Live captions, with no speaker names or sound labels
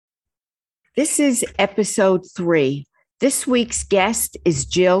This is episode 3. This week's guest is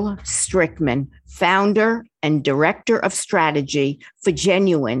Jill Strickman, founder and director of strategy for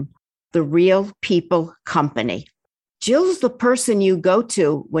Genuine, the real people company. Jill's the person you go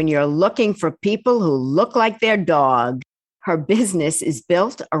to when you're looking for people who look like their dog. Her business is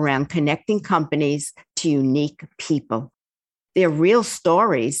built around connecting companies to unique people. Their real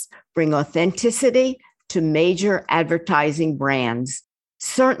stories bring authenticity to major advertising brands.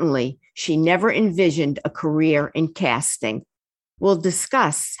 Certainly, she never envisioned a career in casting. We'll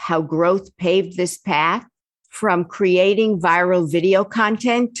discuss how growth paved this path, from creating viral video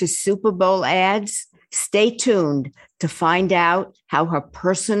content to Super Bowl ads. Stay tuned to find out how her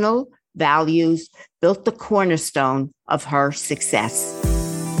personal values built the cornerstone of her success.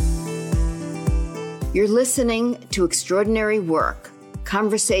 You're listening to Extraordinary Work,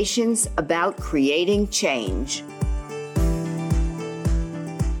 conversations about creating change.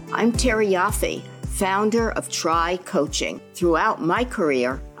 I'm Terry Yaffe, founder of Try Coaching. Throughout my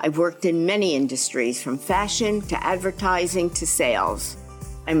career, I've worked in many industries, from fashion to advertising to sales.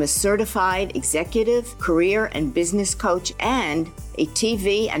 I'm a certified executive, career and business coach, and a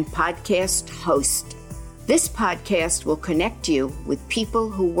TV and podcast host. This podcast will connect you with people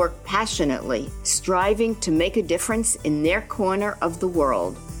who work passionately, striving to make a difference in their corner of the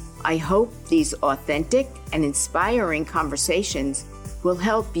world. I hope these authentic and inspiring conversations will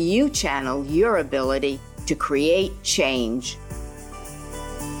help you channel your ability to create change.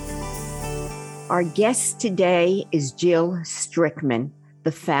 Our guest today is Jill Strickman,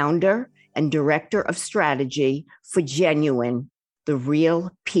 the founder and director of strategy for Genuine, the real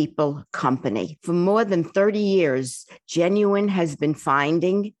people company. For more than 30 years, Genuine has been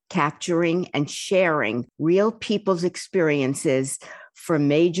finding, capturing, and sharing real people's experiences for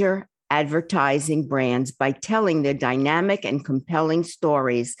major advertising brands by telling their dynamic and compelling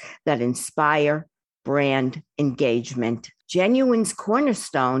stories that inspire brand engagement. Genuine's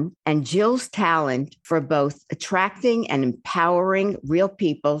cornerstone and Jill's talent for both attracting and empowering real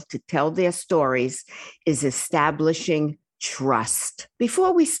people to tell their stories is establishing trust.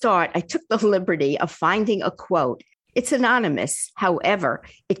 Before we start, I took the liberty of finding a quote. It's anonymous. However,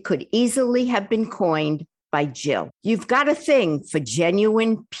 it could easily have been coined by Jill. You've got a thing for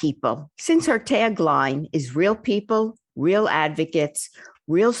genuine people. Since her tagline is real people, real advocates,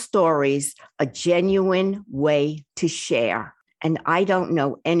 real stories, a genuine way to share. And I don't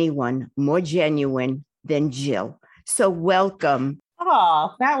know anyone more genuine than Jill. So welcome.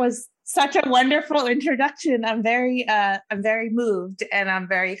 Oh, that was such a wonderful introduction. I'm very moved, and I'm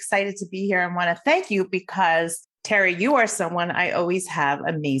very excited to be here. I want to thank you because, Terry, you are someone I always have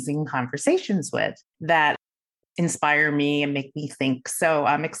amazing conversations with that inspire me and make me think. So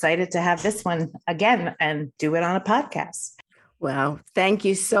I'm excited to have this one again and do it on a podcast. Well, thank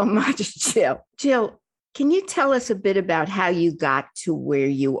you so much, Jill. Jill, can you tell us a bit about how you got to where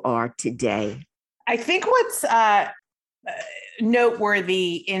you are today? I think what's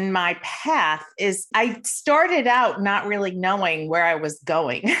noteworthy in my path is I started out not really knowing where I was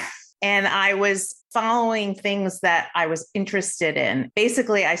going. And I was following things that I was interested in.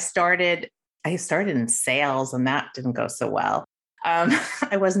 Basically, I started in sales, and that didn't go so well.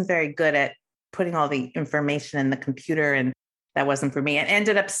 I wasn't very good at putting all the information in the computer, and that wasn't for me. I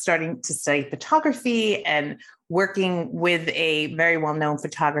ended up starting to study photography and working with a very well-known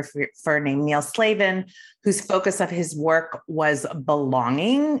photographer named Neil Slavin, whose focus of his work was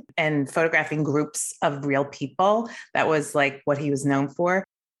belonging and photographing groups of real people. That was like what he was known for.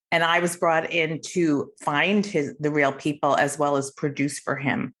 And I was brought in to find the real people as well as produce for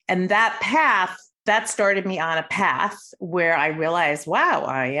him. And that started me on a path where I realized, wow,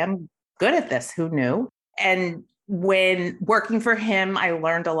 I am good at this. Who knew? And when working for him, I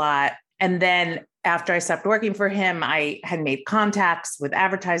learned a lot. And then after I stopped working for him, I had made contacts with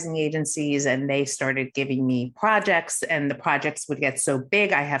advertising agencies, and they started giving me projects, and the projects would get so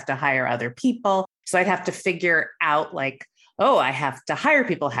big, I have to hire other people. So I'd have to figure out I have to hire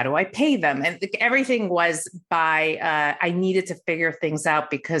people. How do I pay them? And everything was I needed to figure things out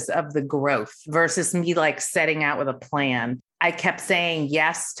because of the growth versus me setting out with a plan. I kept saying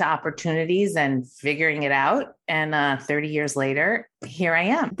yes to opportunities and figuring it out. And 30 years later, here I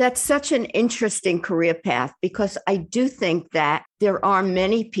am. That's such an interesting career path, because I do think that there are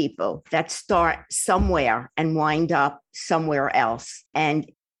many people that start somewhere and wind up somewhere else.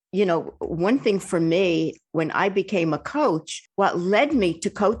 And one thing for me, when I became a coach, what led me to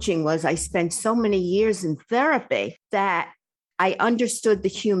coaching was I spent so many years in therapy that I understood the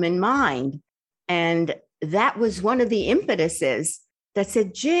human mind. And that was one of the impetuses that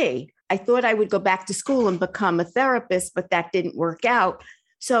said, gee, I thought I would go back to school and become a therapist, but that didn't work out.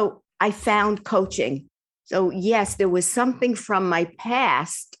 So I found coaching. So yes, there was something from my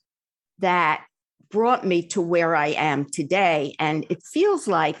past that brought me to where I am today. And it feels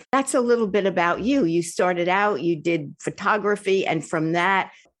like that's a little bit about you. You started out, you did photography, and from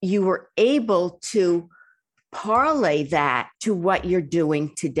that, you were able to parlay that to what you're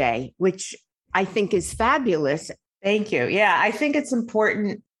doing today, which I think is fabulous. Thank you. Yeah, I think it's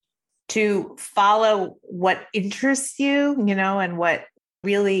important to follow what interests you, and what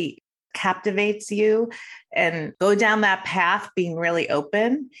really captivates you, and go down that path being really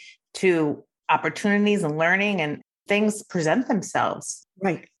open to opportunities and learning, and things present themselves.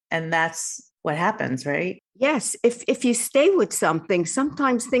 Right. And that's what happens, right? Yes. If you stay with something,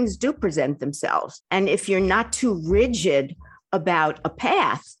 sometimes things do present themselves. And if you're not too rigid about a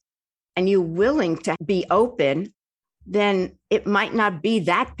path and you're willing to be open, then it might not be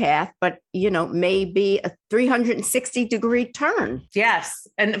that path, but, maybe a 360-degree turn. Yes.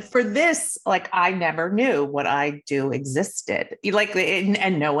 And for this, I never knew what I do existed.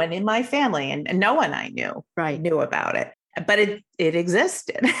 And no one in my family and no one I knew knew about it, but it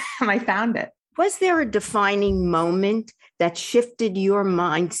existed and I found it. Was there a defining moment that shifted your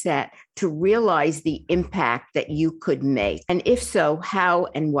mindset to realize the impact that you could make? And if so, how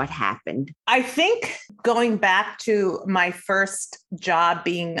and what happened? I think going back to my first job,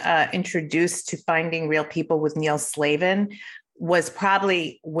 being introduced to Finding Real People with Neil Slavin, was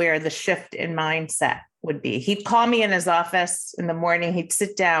probably where the shift in mindset would be. He'd call me in his office in the morning, he'd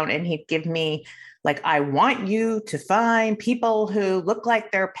sit down and he'd give me I want you to find people who look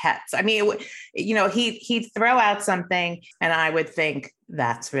like their pets. I mean, he'd throw out something and I would think,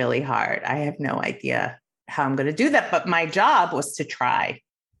 that's really hard. I have no idea how I'm going to do that. But my job was to try.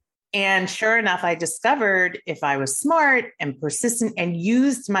 And sure enough, I discovered if I was smart and persistent and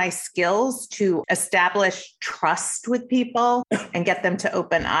used my skills to establish trust with people and get them to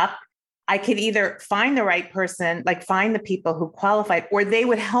open up, I could either find the right person, find the people who qualified, or they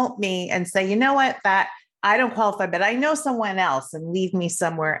would help me and say, you know what, that I don't qualify, but I know someone else, and lead me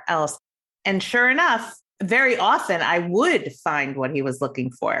somewhere else. And sure enough, very often I would find what he was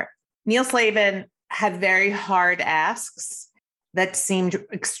looking for. Neil Slavin had very hard asks that seemed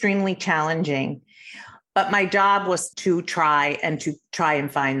extremely challenging, but my job was to try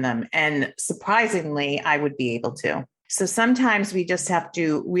and find them. And surprisingly, I would be able to. So sometimes we just have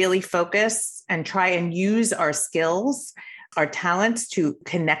to really focus and try and use our skills, our talents to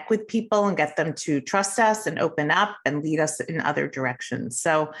connect with people and get them to trust us and open up and lead us in other directions.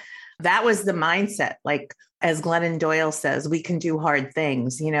 So that was the mindset. As Glennon Doyle says, we can do hard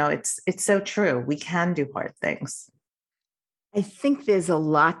things. It's so true. We can do hard things. I think there's a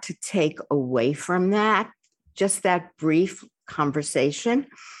lot to take away from that, just that brief conversation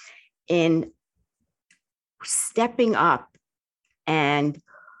in stepping up and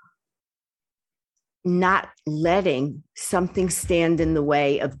not letting something stand in the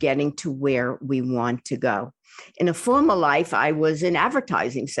way of getting to where we want to go. In a former life, I was in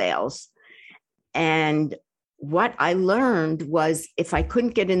advertising sales. And what I learned was if I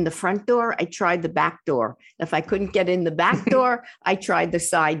couldn't get in the front door, I tried the back door. If I couldn't get in the back door, I tried the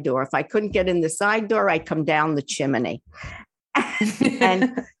side door. If I couldn't get in the side door, I'd come down the chimney.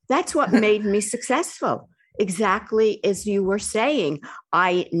 And that's what made me successful. Exactly as you were saying,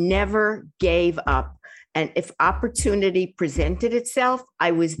 I never gave up. And if opportunity presented itself,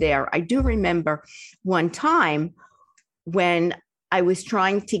 I was there. I do remember one time when I was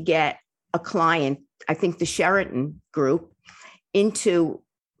trying to get a client, I think the Sheraton Group, into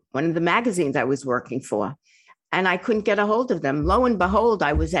one of the magazines I was working for. And I couldn't get a hold of them. Lo and behold,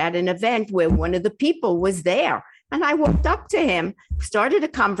 I was at an event where one of the people was there. And I walked up to him, started a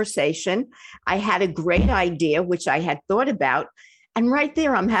conversation. I had a great idea, which I had thought about. And right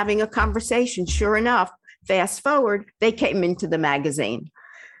there, I'm having a conversation. Sure enough, fast forward, they came into the magazine.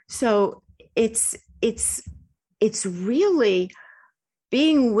 So it's really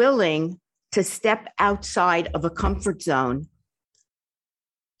being willing to step outside of a comfort zone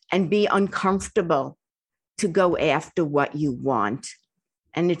and be uncomfortable to go after what you want.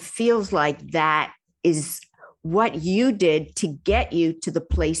 And it feels like that is what you did to get you to the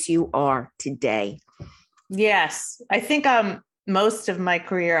place you are today. Yes. I think most of my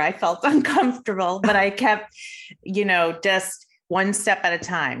career, I felt uncomfortable, but I kept, just one step at a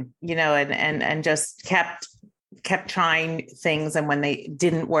time, and just kept trying things. And when they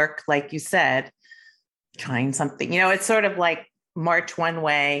didn't work, like you said, trying something, it's sort of like march one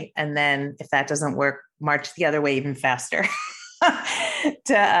way. And then if that doesn't work, march the other way even faster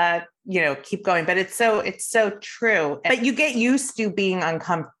to, keep going. But it's so true. But you get used to being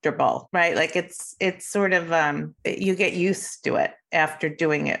uncomfortable, right? Like it's sort of, you get used to it. after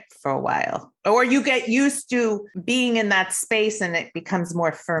doing it for a while, or you get used to being in that space and it becomes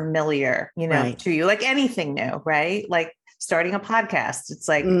more familiar, Right. to you, like anything new, right? Like starting a podcast. It's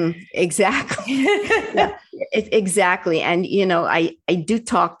like, exactly. Yeah, exactly. And, I do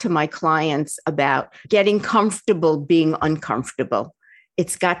talk to my clients about getting comfortable being uncomfortable.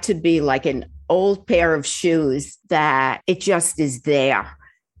 It's got to be like an old pair of shoes that it just is there.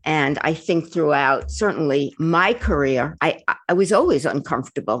 And I think throughout certainly my career, I was always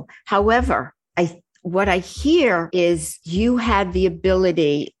uncomfortable. However, what I hear is you have the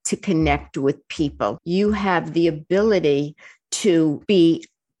ability to connect with people. You have the ability to be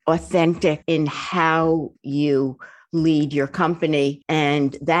authentic in how you lead your company.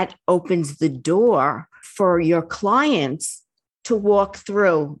 And that opens the door for your clients to walk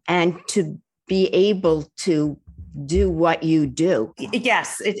through and to be able to do what you do.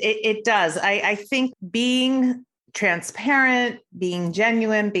 Yes, it does. I think being transparent, being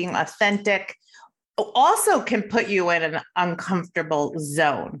genuine, being authentic also can put you in an uncomfortable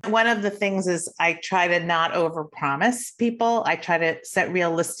zone. One of the things is I try to not overpromise people. I try to set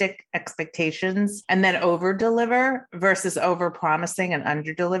realistic expectations and then over deliver versus overpromising and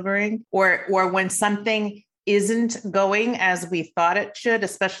under delivering. Or when something isn't going as we thought it should,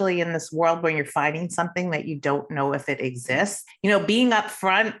 especially in this world when you're fighting something that you don't know if it exists. Being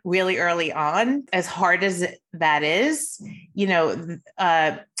upfront really early on, as hard as that is,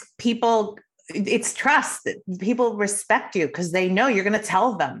 people, it's trust. People respect you because they know you're going to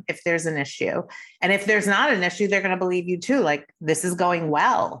tell them if there's an issue. And if there's not an issue, they're going to believe you too. Like, this is going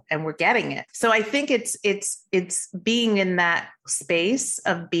well and we're getting it. So I think it's being in that space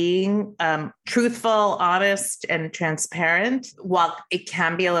of being truthful, honest, and transparent. While it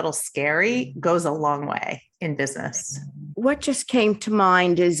can be a little scary, goes a long way in business. What just came to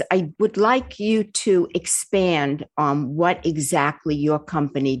mind is I would like you to expand on what exactly your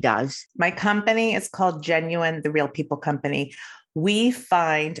company does. My company is called Genuine, the Real People Company. We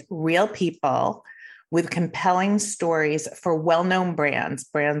find real people with compelling stories for well-known brands,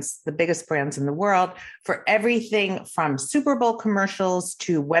 the biggest brands in the world, for everything from Super Bowl commercials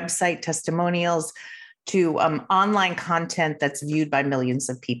to website testimonials to online content that's viewed by millions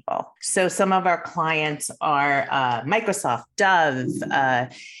of people. So some of our clients are Microsoft, Dove.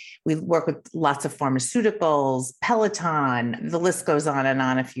 We work with lots of pharmaceuticals, Peloton. The list goes on and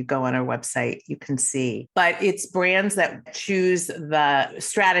on. If you go on our website, you can see. But it's brands that choose the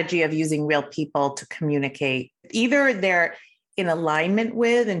strategy of using real people to communicate. Either they're in alignment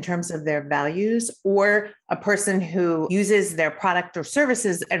with in terms of their values, or a person who uses their product or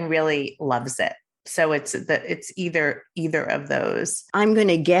services and really loves it. So it's either of those. I'm going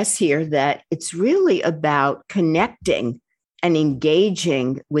to guess here that it's really about connecting and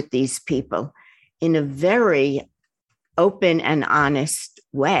engaging with these people in a very open and honest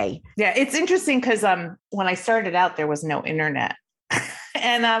way. Yeah, it's interesting because when I started out, there was no internet.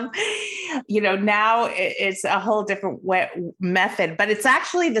 And, now it's a whole different method, but it's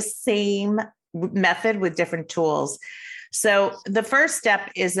actually the same method with different tools. So the first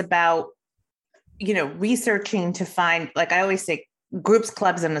step is about researching to find, like I always say, groups,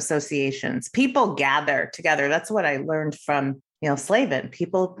 clubs, and associations. People gather together. That's what I learned from Slavin.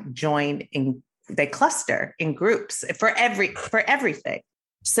 People they cluster in groups for everything.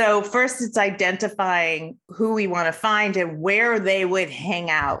 So first it's identifying who we want to find and where they would hang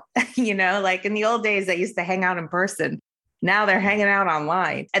out. Like in the old days, they used to hang out in person. Now they're hanging out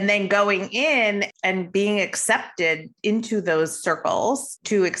online, and then going in and being accepted into those circles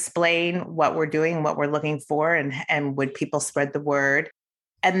to explain what we're doing, what we're looking for, and would people spread the word?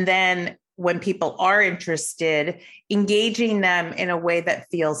 And then when people are interested, engaging them in a way that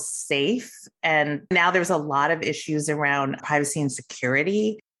feels safe. And now there's a lot of issues around privacy and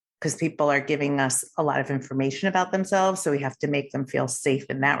security because people are giving us a lot of information about themselves. So we have to make them feel safe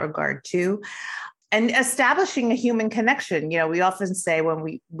in that regard too. And establishing a human connection. We often say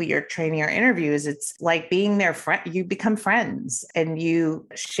when we are training our interviews, it's like being their friend. You become friends and you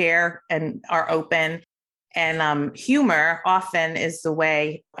share and are open. And humor often is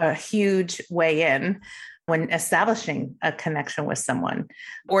a huge way in when establishing a connection with someone,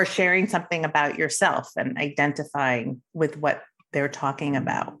 or sharing something about yourself and identifying with what they're talking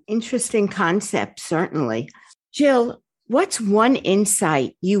about. Interesting concept, certainly. Jill, what's one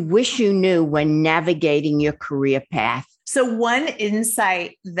insight you wish you knew when navigating your career path? So one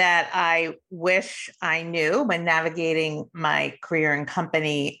insight that I wish I knew when navigating my career and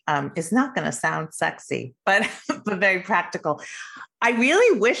company is not going to sound sexy, but, but very practical. I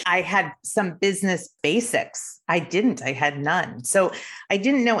really wish I had some business basics. I didn't. I had none. So I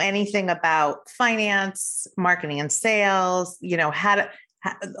didn't know anything about finance, marketing and sales,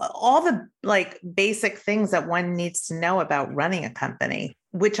 all the like basic things that one needs to know about running a company,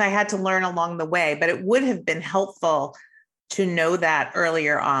 which I had to learn along the way, but it would have been helpful to know that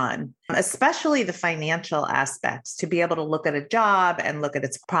earlier on, especially the financial aspects, to be able to look at a job and look at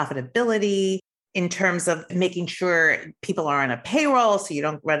its profitability in terms of making sure people are on a payroll so you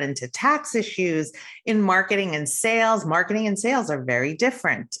don't run into tax issues. In marketing and sales are very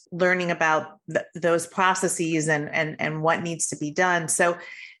different. Learning about those processes and what needs to be done. So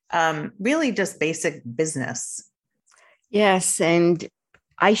really just basic business. Yes, and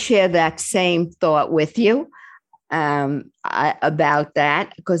I share that same thought with you. About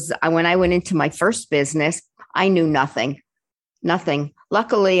that, because when I went into my first business, I knew nothing.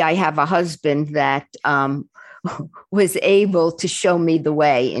 Luckily, I have a husband that was able to show me the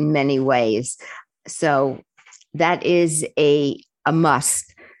way in many ways. So that is a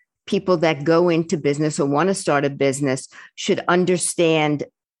must. People that go into business or want to start a business should understand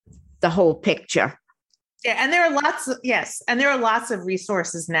the whole picture. Yeah, and there are lots of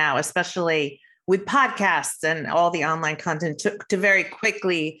resources now, especially with podcasts and all the online content to very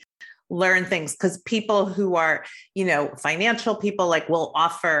quickly learn things, because people who are, financial people will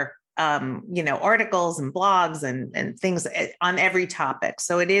offer, articles and blogs and things on every topic.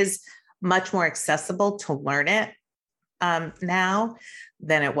 So it is much more accessible to learn it now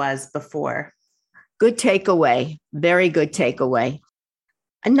than it was before. Good takeaway. Very good takeaway.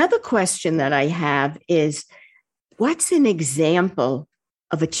 Another question that I have is, what's an example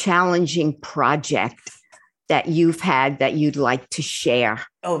of a challenging project that you've had that you'd like to share?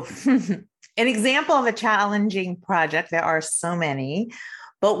 Oh, an example of a challenging project. There are so many,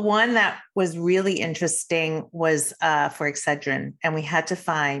 but one that was really interesting was for Excedrin. And we had to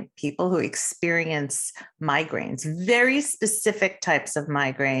find people who experience migraines, very specific types of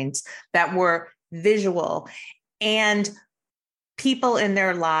migraines that were visual, and people in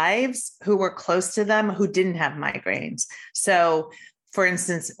their lives who were close to them who didn't have migraines. So for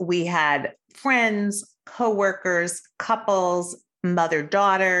instance, we had friends, coworkers, couples,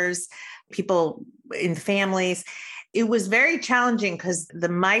 mother-daughters, people in families. It was very challenging because the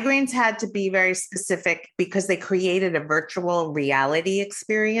migraines had to be very specific because they created a virtual reality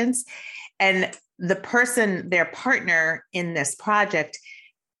experience. And the person, their partner in this project,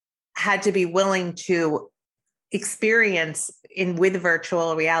 had to be willing to experience with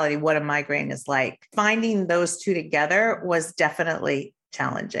virtual reality what a migraine is like. Finding those two together was definitely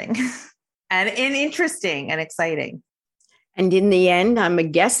challenging and interesting and exciting. And in the end, I'm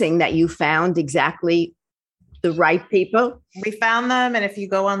guessing that you found exactly the right people. We found them. And if you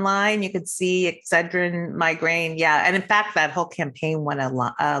go online, you could see Excedrin migraine. Yeah. And in fact, that whole campaign won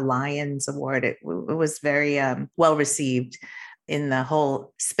a Lions Award. It was very well received in the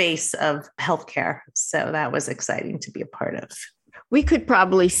whole space of healthcare. So that was exciting to be a part of. We could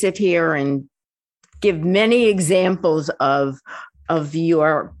probably sit here and give many examples of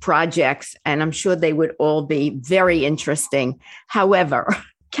your projects, and I'm sure they would all be very interesting. However,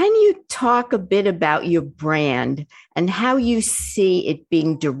 can you talk a bit about your brand and how you see it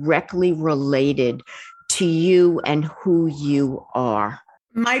being directly related to you and who you are?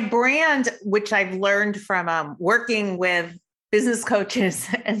 My brand, which I've learned from working with business coaches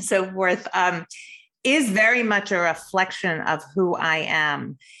and so forth, is very much a reflection of who I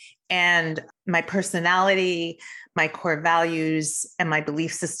am and my personality, my core values, and my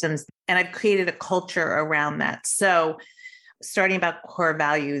belief systems. And I've created a culture around that. So starting about core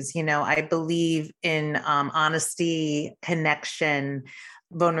values, I believe in honesty, connection,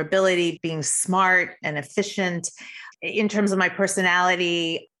 vulnerability, being smart and efficient. In terms of my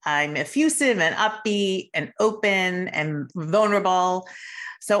personality, I'm effusive and upbeat and open and vulnerable.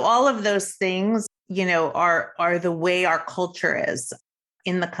 So all of those things, are the way our culture is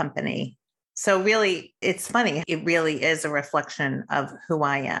in the company. So really, it's funny. It really is a reflection of who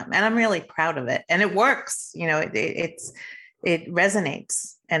I am. And I'm really proud of it. And it works. It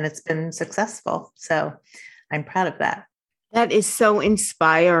resonates and it's been successful. So I'm proud of that. That is so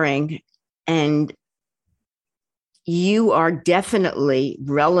inspiring. And you are definitely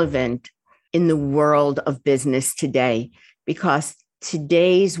relevant in the world of business today, because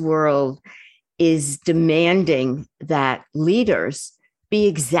today's world is demanding that leaders be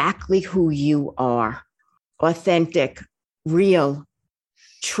exactly who you are: authentic, real,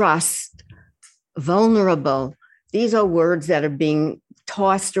 trust, vulnerable, These are words that are being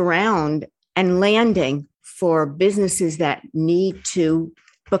tossed around and landing for businesses that need to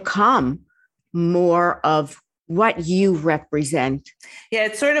become more of what you represent. Yeah,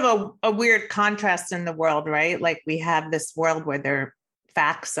 it's sort of a weird contrast in the world, right? Like we have this world where their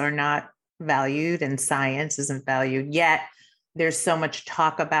facts are not valued and science isn't valued, yet there's so much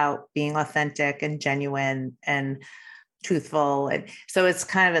talk about being authentic and genuine and truthful. And so it's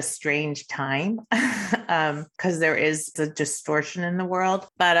kind of a strange time because there is a distortion in the world.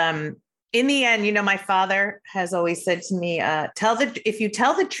 But in the end, my father has always said to me, if you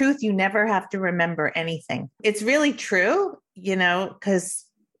tell the truth, you never have to remember anything. It's really true, because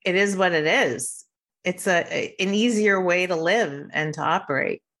it is what it is. It's an easier way to live and to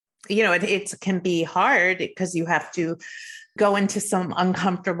operate. It can be hard because you have to go into some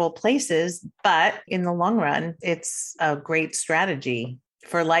uncomfortable places, but in the long run, it's a great strategy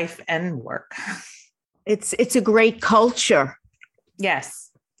for life and work. It's a great culture. Yes.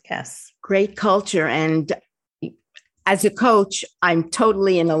 Great culture. And as a coach, I'm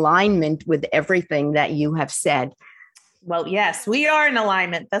totally in alignment with everything that you have said. Well, yes, we are in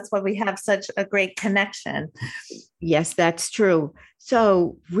alignment. That's why we have such a great connection. Yes, that's true.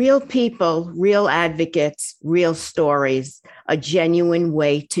 So real people, real advocates, real stories, a genuine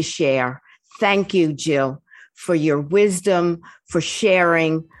way to share. Thank you, Jill, for your wisdom, for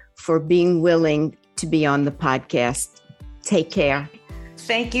sharing, for being willing to be on the podcast. Take care.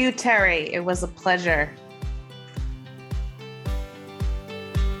 Thank you, Terry. It was a pleasure.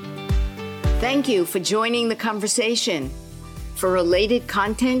 Thank you for joining the conversation. For related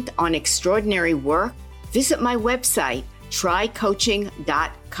content on extraordinary work, visit my website,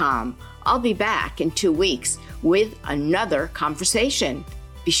 trycoaching.com. I'll be back in 2 weeks with another conversation.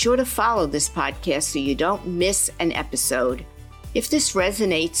 Be sure to follow this podcast so you don't miss an episode. If this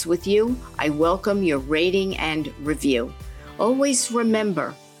resonates with you, I welcome your rating and review. Always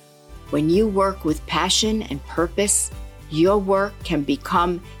remember, when you work with passion and purpose, your work can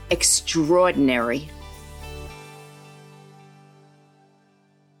become extraordinary.